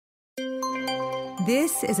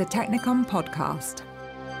This is a Technicom podcast.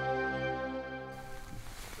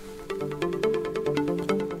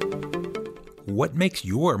 What makes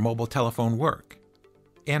your mobile telephone work?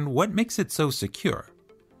 And what makes it so secure?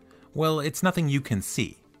 Well, it's nothing you can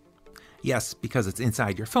see. Yes, because it's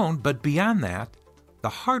inside your phone, but beyond that, the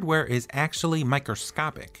hardware is actually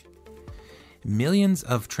microscopic. Millions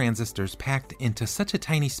of transistors packed into such a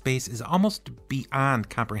tiny space is almost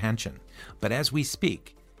beyond comprehension. But as we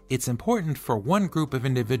speak, it's important for one group of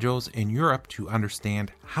individuals in Europe to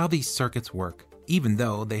understand how these circuits work, even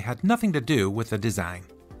though they had nothing to do with the design.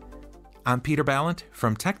 I'm Peter Ballant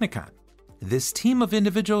from Technicon. This team of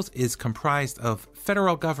individuals is comprised of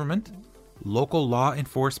federal government, local law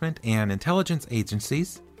enforcement and intelligence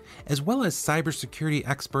agencies, as well as cybersecurity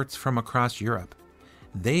experts from across Europe.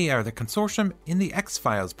 They are the consortium in the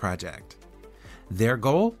X-Files project. Their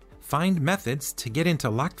goal? Find methods to get into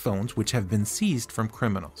locked phones which have been seized from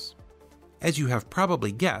criminals. As you have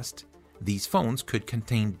probably guessed, these phones could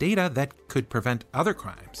contain data that could prevent other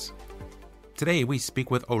crimes. Today we speak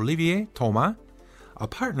with Olivier Thomas, a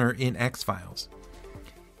partner in X-Files.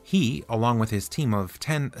 He, along with his team of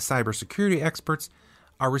 10 cybersecurity experts,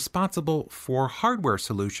 are responsible for hardware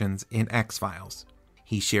solutions in X-Files.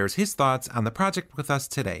 He shares his thoughts on the project with us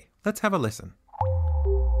today. Let's have a listen.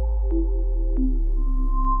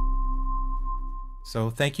 So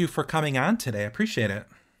thank you for coming on today. I appreciate it.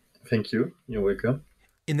 Thank you. You're welcome.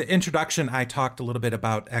 In the introduction, I talked a little bit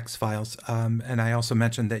about X-Files, and I also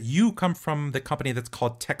mentioned that you come from the company that's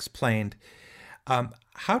called Texplained.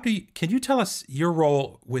 Can you tell us your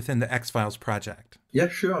role within the X-Files project? Yeah,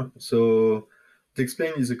 sure. So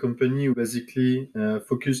Texplained is a company basically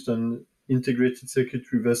focused on integrated circuit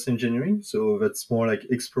reverse engineering. So that's more like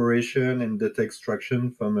exploration and data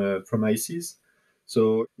extraction from ICs.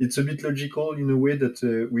 So it's a bit logical in a way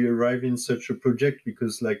that we arrive in such a project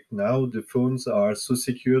because like now the phones are so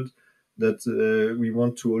secured that we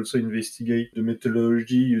want to also investigate the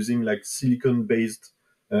methodology using like silicon-based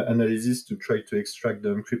analysis to try to extract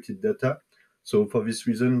the encrypted data. So for this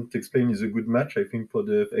reason, Texplained is a good match, I think, for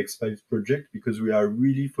the X-Files project because we are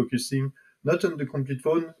really focusing not on the complete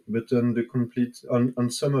phone, but on on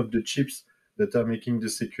some of the chips that are making the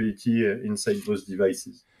security inside those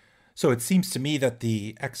devices. So it seems to me that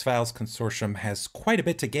the X-Files consortium has quite a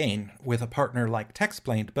bit to gain with a partner like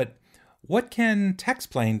Texplained, but what can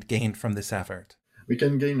Texplained gain from this effort? We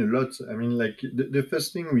can gain a lot. I mean, like the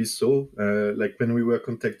first thing we saw, like when we were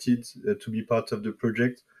contacted to be part of the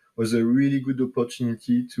project, was a really good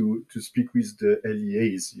opportunity to speak with the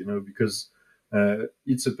LEAs, because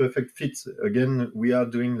it's a perfect fit. Again, we are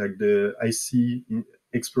doing like the IC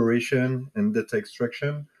exploration and data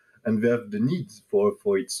extraction, and they have the need for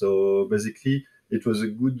it. So basically, it was a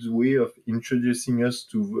good way of introducing us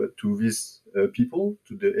to these people,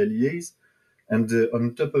 to the LEAs. And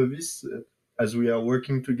on top of this, as we are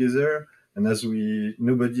working together, and as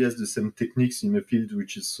nobody has the same techniques in a field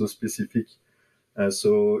which is so specific.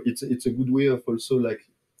 So it's a good way of also like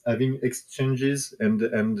having exchanges and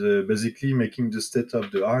basically making the state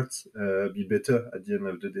of the art be better at the end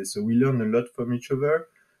of the day. So we learn a lot from each other.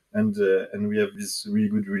 And we have this really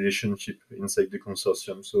good relationship inside the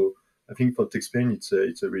consortium. So I think for Texplained,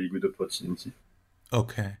 it's a really good opportunity.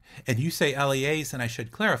 Okay. And you say LEAs, and I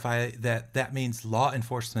should clarify that means law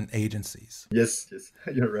enforcement agencies. Yes,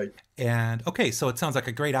 you're right. And okay, so it sounds like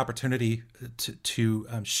a great opportunity to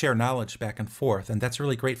share knowledge back and forth. And that's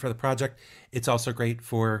really great for the project. It's also great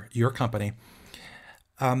for your company.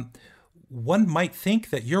 One might think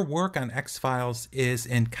that your work on X-Files is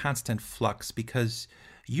in constant flux because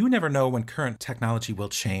you never know when current technology will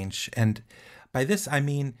change. And by this, I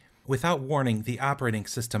mean, without warning, the operating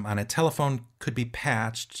system on a telephone could be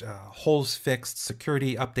patched, holes fixed,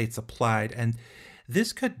 security updates applied, and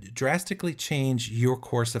this could drastically change your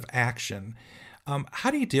course of action.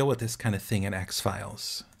 How do you deal with this kind of thing in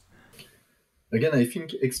X-Files? Again, I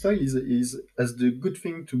think X-Files is as the good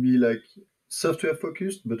thing to be like software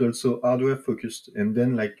focused, but also hardware focused, and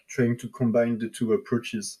then like trying to combine the two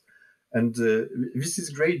approaches. And this is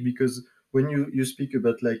great because when you speak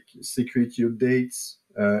about like security updates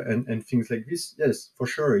and things like this, yes, for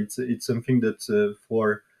sure, it's something that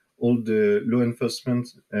for all the law enforcement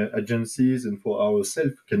agencies and for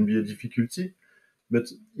ourselves can be a difficulty. But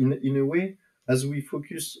in a way, as we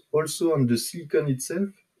focus also on the silicon itself,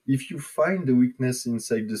 if you find the weakness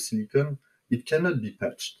inside the silicon, it cannot be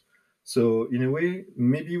patched. So in a way,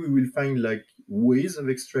 maybe we will find like ways of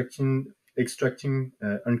extracting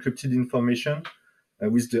encrypted information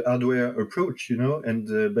with the hardware approach,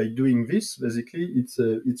 and by doing this, basically,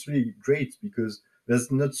 it's really great because there's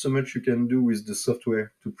not so much you can do with the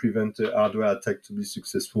software to prevent a hardware attack to be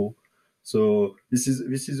successful. So this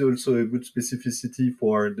is also a good specificity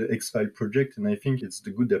for the Xfile project, and I think it's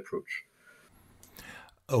the good approach.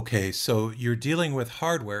 Okay, so you're dealing with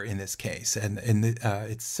hardware in this case, and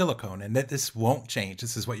it's silicone, and that this won't change.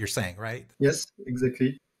 This is what you're saying, right? Yes,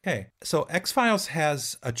 exactly. Okay, so X Files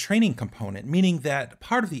has a training component, meaning that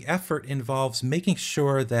part of the effort involves making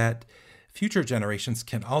sure that future generations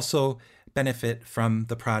can also benefit from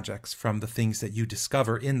the projects, from the things that you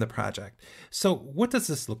discover in the project. So, what does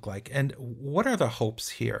this look like, and what are the hopes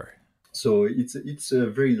here? So it's a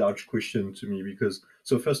very large question to me because,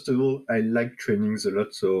 so first of all, I like trainings a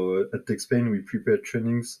lot. So at TechSpain we prepare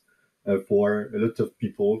trainings for a lot of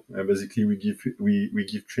people. Basically, we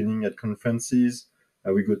give training at conferences.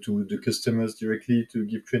 We go to the customers directly to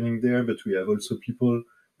give training there, but we have also people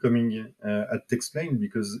coming at TechSpain,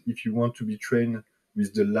 because if you want to be trained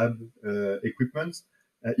with the lab equipment,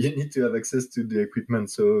 you need to have access to the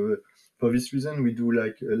equipment. So for this reason, we do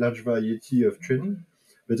like a large variety of training.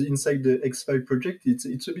 But inside the Xfile project, it's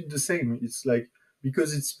a bit the same. It's like,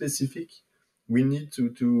 because it's specific, we need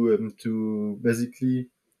to basically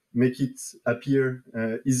make it appear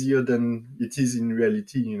easier than it is in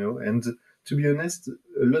reality, you know. And to be honest,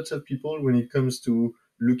 a lot of people, when it comes to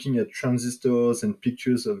looking at transistors and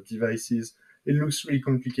pictures of devices, it looks really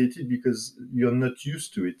complicated because you're not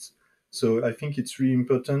used to it. So I think it's really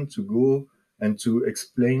important to go and to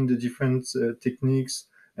explain the different techniques.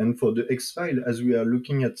 And for the Xfile, as we are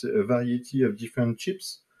looking at a variety of different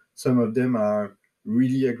chips, some of them are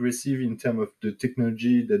really aggressive in terms of the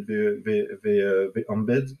technology that they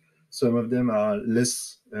embed. Some of them are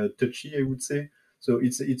less touchy, I would say. So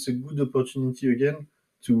it's a good opportunity again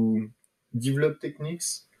to develop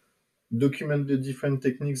techniques, document the different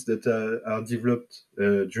techniques that are developed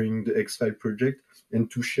during the Xfile project, and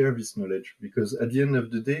to share this knowledge. Because at the end of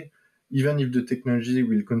the day, even if the technology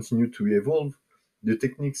will continue to evolve, the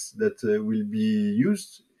techniques that will be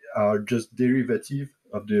used are just derivative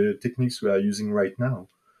of the techniques we are using right now.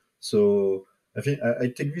 So I think I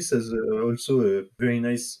take this as also a very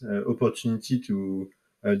nice opportunity to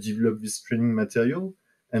develop this training material.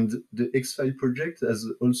 And the Xfile project has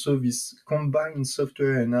also this combined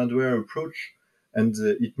software and hardware approach. And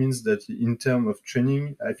it means that in terms of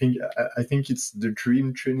training, I think it's the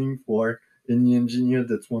dream training for any engineer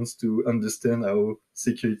that wants to understand how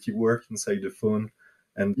security works inside the phone.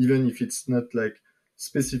 And even if it's not like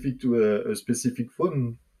specific to a specific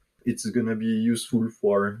phone, it's going to be useful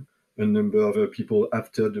for a number of people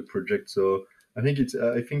after the project. So I think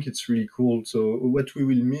it's really cool. So what we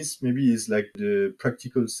will miss maybe is like the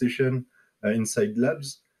practical session inside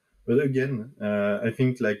labs. But again, I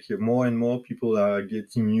think like more and more people are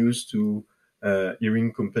getting used to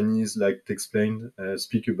hearing companies like TechSplain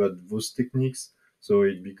speak about those techniques. So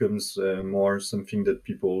it becomes more something that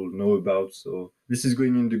people know about. So this is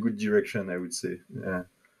going in the good direction, I would say.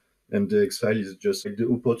 And the Xfile is just like the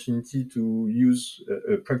opportunity to use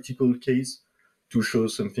a practical case to show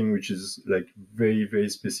something which is like very, very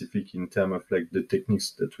specific in terms of like the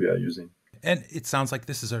techniques that we are using. And it sounds like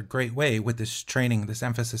this is a great way with this training, this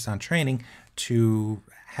emphasis on training, to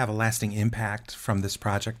have a lasting impact from this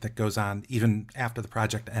project that goes on even after the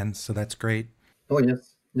project ends. So that's great. Oh,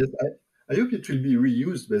 yes. Yes. I hope it will be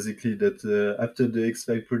reused, basically, that after the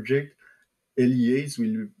Xfile project, LEAs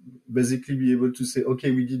will basically be able to say,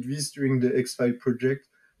 okay, we did this during the Xfile project.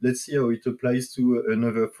 Let's see how it applies to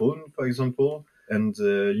another phone, for example, and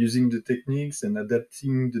using the techniques and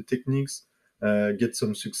adapting the techniques, get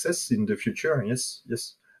some success in the future. Yes,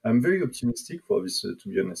 yes. I'm very optimistic for this, to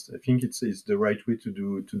be honest. I think it's the right way to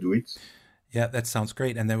do it. Yeah, that sounds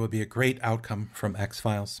great. And that would be a great outcome from X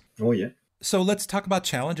Files. Oh, yeah. So let's talk about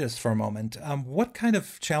challenges for a moment. What kind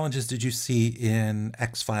of challenges did you see in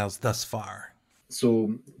X Files thus far?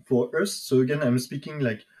 So for us, so again, I'm not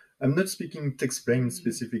speaking TechSplain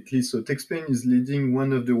specifically. So TechSplain is leading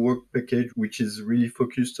one of the work package, which is really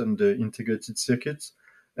focused on the integrated circuits.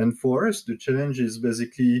 And for us, the challenge is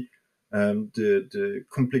basically the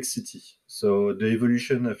complexity. So the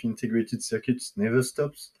evolution of integrated circuits never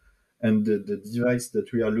stops. And the device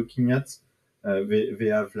that we are looking at, they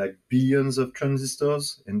have like billions of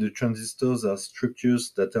transistors, and the transistors are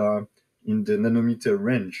structures that are in the nanometer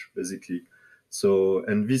range, basically. So,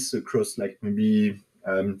 and this across like maybe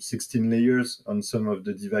 16 layers on some of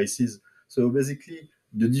the devices. So basically,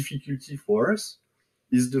 the difficulty for us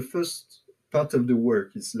is the first part of the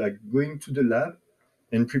work. It's like going to the lab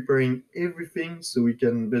and preparing everything so we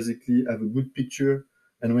can basically have a good picture.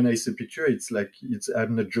 And when I say picture,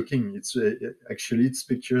 I'm not joking. It's actually it's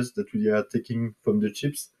pictures that we are taking from the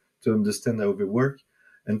chips to understand how they work,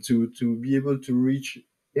 and to be able to reach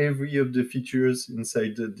every of the features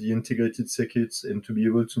inside the integrated circuits and to be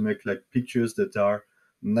able to make like pictures that are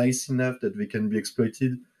nice enough that they can be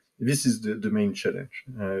exploited. This is the main challenge.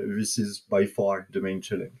 This is by far the main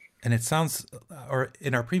challenge. And it sounds, or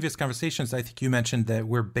in our previous conversations, I think you mentioned that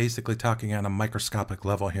we're basically talking on a microscopic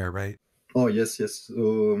level here, right? Oh, yes.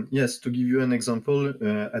 So, yes, to give you an example,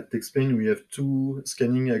 at TechSpain, we have 2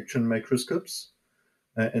 scanning action microscopes.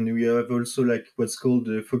 And we have also like what's called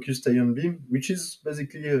the focused ion beam, which is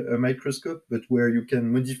basically a microscope, but where you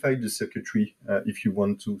can modify the circuitry if you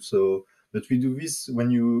want to. So, but we do this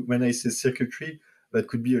when I say circuitry, that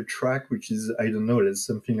could be a track which is, I don't know, that's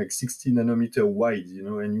something like 60 nanometer wide,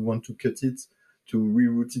 and you want to cut it to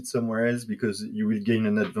reroute it somewhere else because you will gain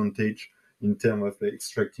an advantage in terms of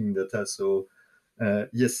extracting data. So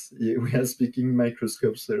yes, we are speaking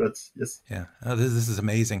microscopes a lot. Yes. Yeah, this is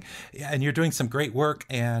amazing. Yeah, and you're doing some great work.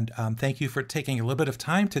 And thank you for taking a little bit of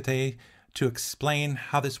time today to explain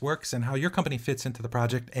how this works and how your company fits into the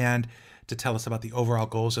project and to tell us about the overall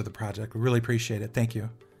goals of the project. We really appreciate it. Thank you.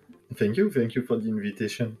 Thank you. Thank you for the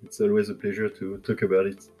invitation. It's always a pleasure to talk about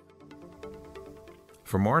it.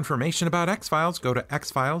 For more information about X-Files, go to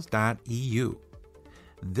xfiles.eu.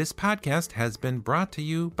 This podcast has been brought to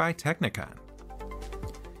you by Technikon.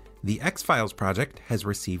 The X-Files project has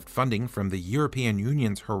received funding from the European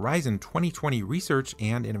Union's Horizon 2020 Research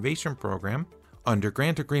and Innovation Program under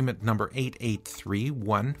Grant Agreement number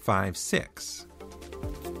 883156.